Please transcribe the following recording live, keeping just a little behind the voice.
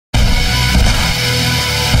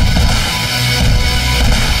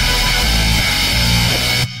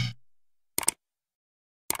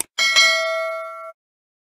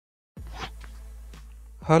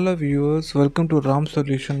Hello viewers, welcome to Ram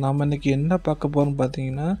solution. நாம் இன்றைக்கி என்ன பார்க்க போகிறோம்னு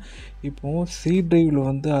பார்த்தீங்கன்னா, இப்போது சி ட்ரைவில்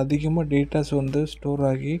வந்து அதிகமாக டேட்டாஸ் வந்து ஸ்டோர்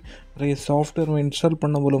ஆகி நிறைய சாஃப்ட்வேர் இன்ஸ்டால்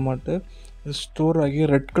பண்ண மூலமாட்டு ஸ்டோர் ஆகி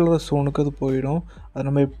ரெட் கலர் ஜோனுக்கு அது போயிடும். அது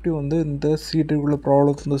நம்ம எப்படி வந்து இந்த சி ட்ரைவில்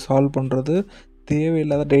ப்ராப்ளத்தை வந்து சால்வ் பண்ணுறது,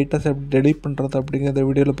 தேவையில்லாத டேட்டாஸ் எப்படி டெலீட் பண்ணுறது அப்படிங்கிறத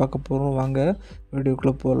வீடியோவில் பார்க்க போகிறோம். வாங்க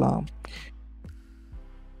வீடியோக்குள்ளே போகலாம்.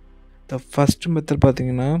 இந்த ஃபஸ்ட் மெத்தட்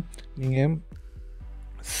பார்த்தீங்கன்னா, நீங்கள்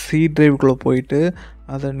சி ட்ரைவுக்குள்ளே போயிட்டு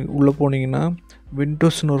அதை உள்ளே போனீங்கன்னா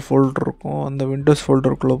விண்டோஸ்னு ஒரு ஃபோல்டர் இருக்கும். அந்த விண்டோஸ்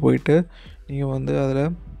ஃபோல்டருக்குள்ளே போயிட்டு நீங்கள் வந்து அதில்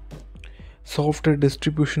சாஃப்ட்வேர்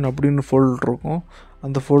டிஸ்ட்ரிபியூஷன் அப்படின்னு ஃபோல்டர் இருக்கும்.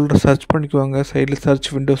 அந்த ஃபோல்டர் சர்ச் பண்ணிக்குவாங்க. சைடில்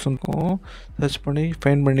சர்ச் விண்டோஸ் இருக்கும். சர்ச் பண்ணி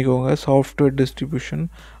ஃபைண்ட் பண்ணிக்கோங்க சாஃப்ட்வேர் டிஸ்ட்ரிபியூஷன்.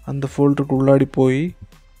 அந்த ஃபோல்டருக்கு உள்ளாடி போய்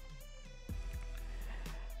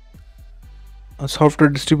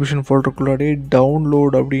சாஃப்ட்வேர் டிஸ்ட்ரிபியூஷன் ஃபோல்டருக்குள்ளாடி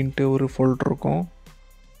டவுன்லோட் அப்படின்ட்டு ஒரு ஃபோல்டர் இருக்கும்.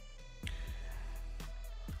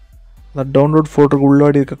 அந்த டவுன்லோட் ஃபோல்டருக்கு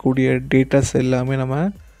உள்ளாடி இருக்கக்கூடிய டேட்டாஸ் எல்லாமே நம்ம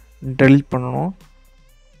டெலீட் பண்ணணும்.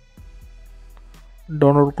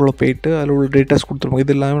 டவுன்லோடுக்குள்ளே போயிட்டு அதில் உள்ள டேட்டாஸ் கொடுத்துருப்போம்.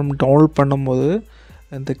 இது எல்லாமே நம்ம டவுன்லோட் பண்ணும்போது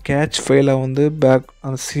இந்த கேட்ச் ஃபைலை வந்து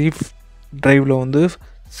அந்த சி ட்ரைவில் வந்து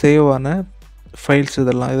சேவ் ஆன ஃபைல்ஸ்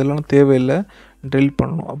இதெல்லாம் தேவையில்லை, டெலீட்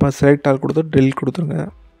பண்ணணும். அப்போ செலக்ட் ஆல் கொடுத்து டெலீட் கொடுத்துருங்க.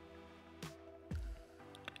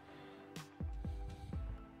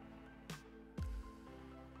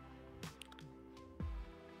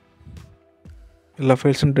 எல்லா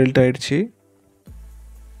ஃபைல்ஸும் டெலிட் ஆகிடுச்சு.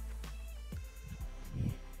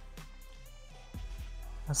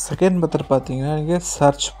 செகண்ட் மெத்தட் பார்த்தீங்கன்னா, நீங்கள்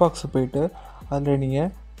சர்ச் பாக்ஸ் போயிட்டு அதில்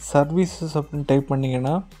நீங்கள் சர்வீசஸ் அப்படின்னு டைப்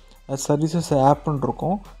பண்ணிங்கன்னா சர்வீசஸ் ஆப்னு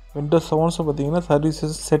இருக்கும். விண்டோஸ் 7 பார்த்தீங்கன்னா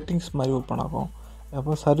சர்வீசஸ் செட்டிங்ஸ் மாதிரி ஓப்பன் ஆகும்.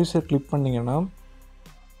 அப்போ சர்வீஸை கிளிக் பண்ணிங்கன்னா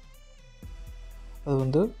அது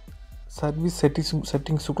வந்து சர்வீஸ்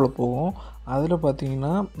செட்டிங்ஸுக்குள்ளே போகும். அதில்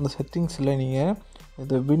பார்த்தீங்கன்னா இந்த செட்டிங்ஸில் நீங்கள்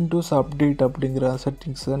இது விண்டோஸ் அப்டேட் அப்படிங்கிற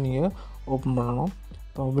செட்டிங்ஸை நீங்கள் ஓப்பன் பண்ணணும்.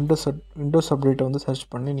 இப்போ விண்டோஸ் அப்டேட்டை வந்து சர்ச்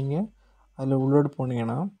பண்ணி நீங்கள் அதில் உள்ளாடி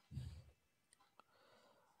போனீங்கன்னா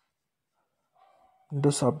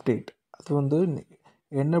விண்டோஸ் அப்டேட் அது வந்து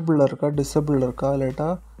எனேபிளில் இருக்கா டிசேபிளில் இருக்கா இல்லாட்டா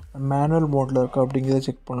மேனுவல் மோடில் இருக்கா அப்படிங்கிறத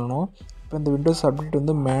செக் பண்ணணும். இப்போ இந்த விண்டோஸ் அப்டேட்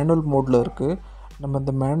வந்து மேனுவல் மோடில் இருக்குது. நம்ம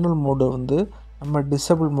இந்த மேனுவல் மோடை வந்து நம்ம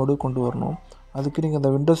டிசேபிள் மோடு கொண்டு வரணும். அதுக்கு நீங்கள்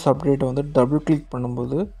அந்த விண்டோஸ் அப்டேட்டை வந்து டபுள் கிளிக்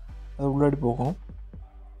பண்ணும்போது அது உள்ளாடி போகும்போது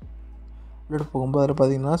அதில்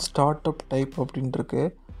பார்த்தீங்கன்னா ஸ்டார்ட் அப் டைப் அப்படின்ட்டுருக்கு.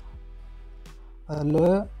 அதில்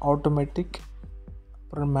ஆட்டோமேட்டிக்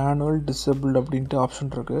அப்புறம் மேனுவல் டிசேபிள் அப்படின்ட்டு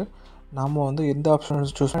ஆப்ஷன் இருக்குது. நாம் வந்து எந்த ஆப்ஷன்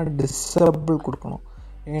சூஸ் பண்ணி டிசேபிள் கொடுக்கணும்.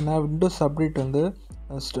 ஏன்னா விண்டோஸ் அப்டேட் வந்து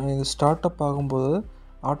ஸ்டார்ட் அப் ஆகும்போது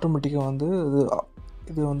ஆட்டோமேட்டிக்காக வந்து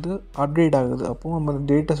இது வந்து அப்டேட் ஆகுது. அப்போது நம்ம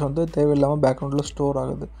டேட்டாஸ் வந்து தேவையில்லாமல் பேக்ரவுண்டில் ஸ்டோர்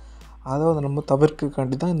ஆகுது. அதை வந்து நம்ம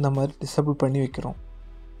தவிர்க்கக்காண்டி தான் இந்த மாதிரி டிசேபிள் பண்ணி வைக்கிறோம்.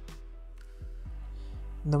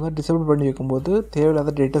 இந்த மாதிரி டிசேபிள் பண்ணி வைக்கும்போது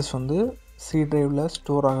தேவையில்லாத டேட்டாஸ் வந்து சி ட்ரைவில்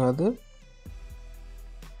ஸ்டோர் ஆகாது.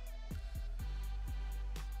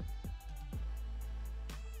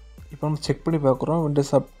 இப்போ நம்ம செக் பண்ணி பார்க்குறோம்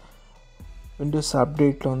விண்டோஸ்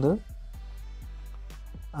அப்டேட்டில் வந்து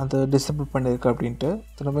அதை டிசேபிள் பண்ணியிருக்கு அப்படின்ட்டு.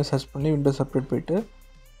 திரும்ப சர்ச் பண்ணி விண்டோஸ் அப்டேட் போய்ட்டு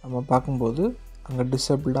நம்ம பார்க்கும்போது அங்கே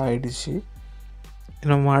டிசேபிள்டாக ஆகிடுச்சு.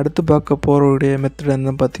 நம்ம அடுத்து பார்க்க போகிறோடைய மெத்தட்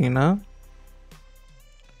என்னன்னு பார்த்தீங்கன்னா,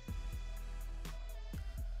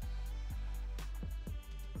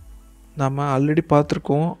 நம்ம ஆல்ரெடி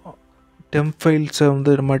பார்த்துருக்கோம் டெம்ப் ஃபைல்ஸை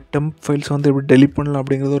வந்து எப்படி டெலீட் பண்ணலாம்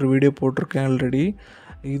அப்படிங்கிறது ஒரு வீடியோ போட்டிருக்கேன் ஆல்ரெடி.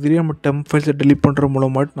 இதுலேயே நம்ம டெம்ப் ஃபைல்ஸை டெலீட் பண்ணுற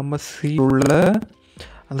மூலமாட்டு நம்ம சி உள்ள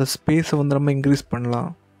அந்த ஸ்பேஸை வந்து நம்ம இன்க்ரீஸ் பண்ணலாம்.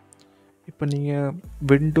 இப்போ நீங்கள்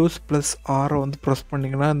விண்டோஸ் +R வந்து ப்ரெஸ்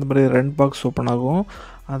பண்ணிங்கன்னா இந்த மாதிரி 2 பாக்ஸ் ஓப்பன் ஆகும்.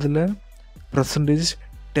 அதில்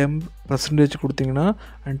 %temp கொடுத்தீங்கன்னா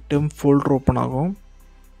அண்ட் டெம்ப் ஃபோல்டர் ஓப்பன் ஆகும்.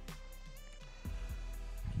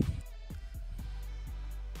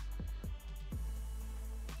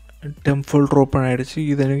 டெம்ப் ஃபோல்டர் ஓப்பன் ஆகிடுச்சு.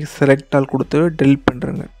 இதை நீங்கள் செலக்ட் ஆல் கொடுத்து டெலிட்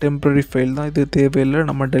பண்ணுறேங்க. டெம்பரரி ஃபைல் தான், இது தேவையில்லை,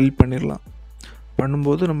 நம்ம டெலிட் பண்ணிடலாம்.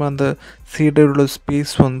 பண்ணும்போது நம்ம அந்த சி ட்ரைவோட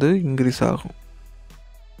ஸ்பேஸ் வந்து இன்க்ரீஸ் ஆகும்.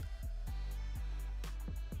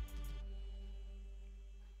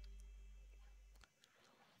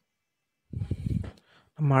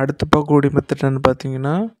 நம்ம அடுத்து பார்க்கக்கூடிய மெத்தட் என்னன்னு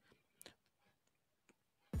பார்த்தீங்கன்னா,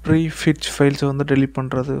 ப்ரீஃபிட்ச் ஃபைல்ஸை வந்து டெலிட்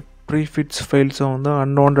பண்ணுறது. ப்ரீஃபிட்ச் ஃபைல்ஸை வந்து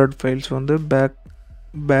அன்வான்ட் ஃபைல்ஸ் வந்து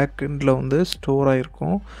பேக் எண்டில் வந்து ஸ்டோர்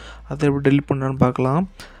ஆகிருக்கும். அதை எப்படி டெலிட் பண்ணலான்னு பார்க்கலாம்.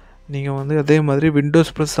 நீங்கள் வந்து அதே மாதிரி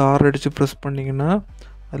விண்டோஸ் +R அடித்து ப்ரெஸ் பண்ணிங்கன்னா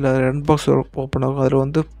அதில் 2 பாக்ஸ் ஓப்பன் ஆகும். அதில்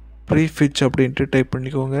வந்து ப்ரீஃபிட்ச் அப்படின்ட்டு டைப்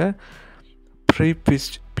பண்ணிக்கோங்க.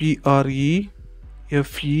 ப்ரீஃபிட்ச்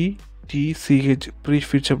PREFETCH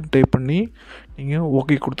ப்ரீஃபிட்ச் அப்படி டைப் பண்ணி நீங்கள்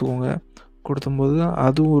ஓகே கொடுத்துக்கோங்க. கொடுத்தும்போது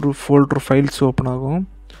அதுவும் ஒரு ஃபோல்டர் ஃபைல்ஸ் ஓப்பன் ஆகும்.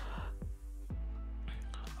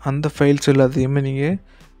 அந்த ஃபைல்ஸ் எல்லாத்தையுமே நீங்கள்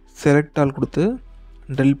செலக்ட் ஆல் கொடுத்து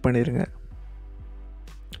டெலிட் பண்ணிடுங்க.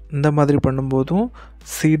 இந்த மாதிரி பண்ணும்போதும்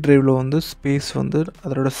சி டிரைவில் வந்து ஸ்பேஸ் வந்து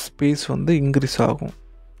அதோட ஸ்பேஸ் வந்து இன்க்ரீஸ் ஆகும்.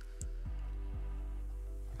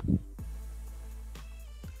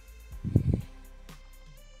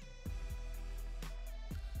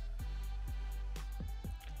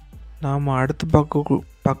 நாம் அடுத்து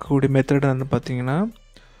பார்க்கக்கூடிய மெத்தட் வந்து பார்த்திங்கன்னா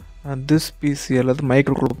திஸ் பிசி அல்லது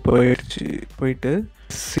மைக்ரோ போயிட்டு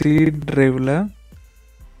சி டிரைவில்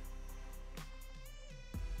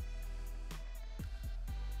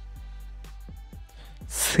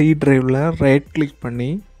ரைட் கிளிக் பண்ணி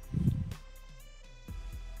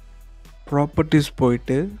ப்ராப்பர்ட்டிஸ்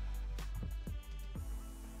போயிட்டு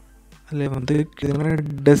அதில் வந்து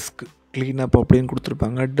டெஸ்க் க்ளீனப் அப்படின்னு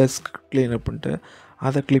கொடுத்துருப்பாங்க. டெஸ்க் க்ளீனப்ன்ட்டு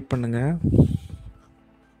அதை கிளிக் பண்ணுங்கள்.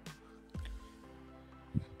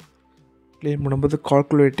 க்ளீன் பண்ணும்போது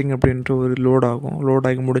கால்குலேட்டிங் அப்படின்ற ஒரு லோட்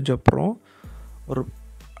ஆகி முடிஞ்ச அப்புறம் ஒரு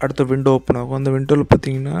அடுத்த விண்டோ ஓப்பன் ஆகும். அந்த விண்டோவில்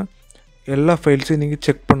பார்த்தீங்கன்னா எல்லா ஃபைல்ஸையும் நீங்கள்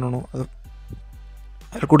செக் பண்ணணும்.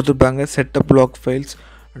 அதில் கொடுத்துருப்பாங்க setup black files,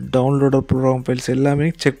 downloader program files எல்லாமே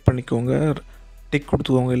செக் பண்ணிக்கோங்க. டிக்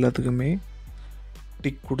கொடுத்துக்கோங்க. எல்லாத்துக்குமே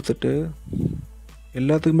டிக் கொடுத்துட்டு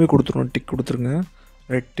எல்லாத்துக்குமே கொடுத்துருவோம். டிக் கொடுத்துருங்க.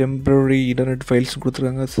 டெம்பரரி இன்டர்நெட் ஃபைல்ஸ்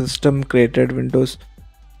கொடுத்துருக்காங்க. System created Windows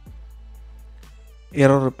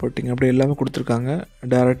error reporting அப்படி எல்லாமே கொடுத்துருக்காங்க.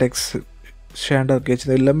 டைரக்ட்எக்ஸ் ஸ்டாண்டர்ட் கேட்ச்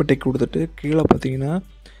எல்லாமே டிக் கொடுத்துட்டு கீழே பார்த்தீங்கன்னா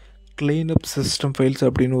க்ளீன் அப் சிஸ்டம் ஃபைல்ஸ்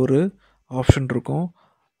அப்படின்னு ஒரு ஆப்ஷன் இருக்கும்.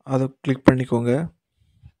 அதை கிளிக் பண்ணிக்கோங்க.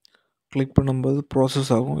 கிளிக் பண்ணும்போது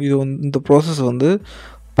ப்ராசஸ் ஆகும். இந்த ப்ராசஸ் வந்து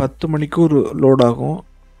 10 மணிக்கு ஒரு லோட் ஆகும்.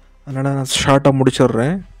 அதனால் நான் ஷார்ட்டாக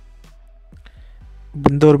முடிச்சிடுறேன்.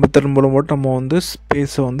 இந்த ஒரு மெத்தட் மூலம் மட்டும் நம்ம வந்து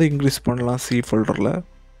ஸ்பேஸை வந்து இன்க்ரீஸ் பண்ணலாம் சி ஃபோல்டரில்.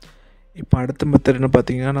 இப்போ அடுத்த மெத்தட் என்ன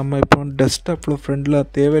பார்த்தீங்கன்னா, நம்ம இப்போ டெஸ்க்டாப்பில் ஃப்ரெண்டில்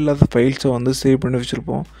தேவையில்லாத ஃபைல்ஸை வந்து சேவ் பண்ணி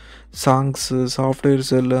வச்சுருப்போம். சாங்ஸு,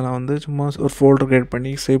 சாஃப்ட்வேர்ஸ் எல்லாம் வந்து சும்மா ஒரு ஃபோல்டர் கிரியேட்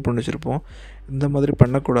பண்ணி சேவ் பண்ணி வச்சுருப்போம். இந்த மாதிரி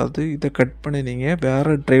பண்ணக்கூடாது. இதை கட் பண்ணி நீங்கள்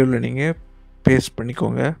வேறு ட்ரைவில் நீங்கள் பேஸ்ட்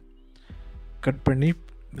பண்ணிக்கோங்க. கட் பண்ணி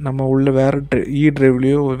நம்ம உள்ள வேறு இ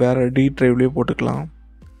ட்ரைவ்லேயோ வேறு டி ட்ரைவ்லேயோ போட்டுக்கலாம்.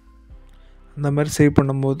 அந்த மாதிரி சேவ்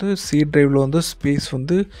பண்ணும்போது சி ட்ரைவில் வந்து ஸ்பேஸ்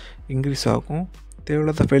வந்து இன்க்ரீஸ் ஆகும்.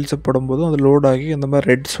 தேவையில்லாத ஃபைல்ஸை போடும்போதும் அது லோட் ஆகி அந்த மாதிரி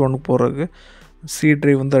ரெட் ஸ்டோன் போடுறதுக்கு சி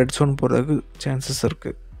ட்ரைவ் வந்து ரெட் ஸ்டோன் போடுறதுக்கு சான்சஸ்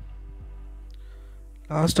இருக்குது.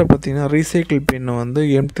 லாஸ்ட்டாக பார்த்தீங்கன்னா ரீசைக்கிள் பின்னை வந்து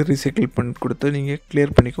எம்டி ரீசைக்கிள் பண்ணி கொடுத்து நீங்கள்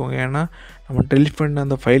கிளியர் பண்ணிக்கோங்க. ஏன்னா நம்ம டெலிட் பண்ண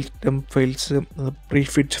அந்த ஃபைல்ஸ் டெம்ப் ஃபைல்ஸு அந்த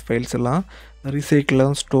ப்ரீஃபிட்ச் ஃபைல்ஸ் எல்லாம் ரீசைக்கிளில்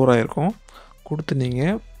தான் ஸ்டோர் ஆகிருக்கும். கொடுத்து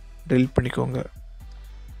நீங்கள் டெலிட் பண்ணிக்கோங்க.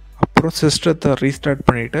 அப்புறம் சிஸ்டத்தை ரீஸ்டார்ட்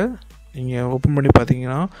பண்ணிவிட்டு நீங்கள் ஓப்பன் பண்ணி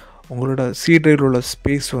பார்த்தீங்கன்னா உங்களோட சி ட்ரைவில் உள்ள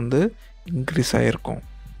ஸ்பேஸ் வந்து இன்க்ரீஸ் ஆகிருக்கும்.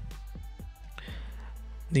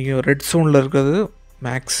 நீங்கள் ரெட் ஜோனில் இருக்கிறது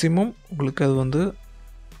மேக்ஸிமம் உங்களுக்கு அது வந்து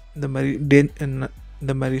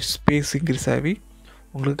இந்த மாதிரி ஸ்பேஸ் இன்க்ரீஸ் ஆகி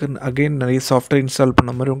உங்களுக்கு அகெயின் நிறைய சாஃப்ட்வேர் இன்ஸ்டால்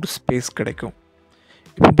பண்ண மாதிரி உங்களுக்கு ஸ்பேஸ் கிடைக்கும்.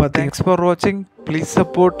 இப்போ பார்த்தீங்கன்னா தேங்க்ஸ் ஃபார் வாட்சிங். Please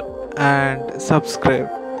support and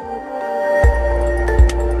subscribe.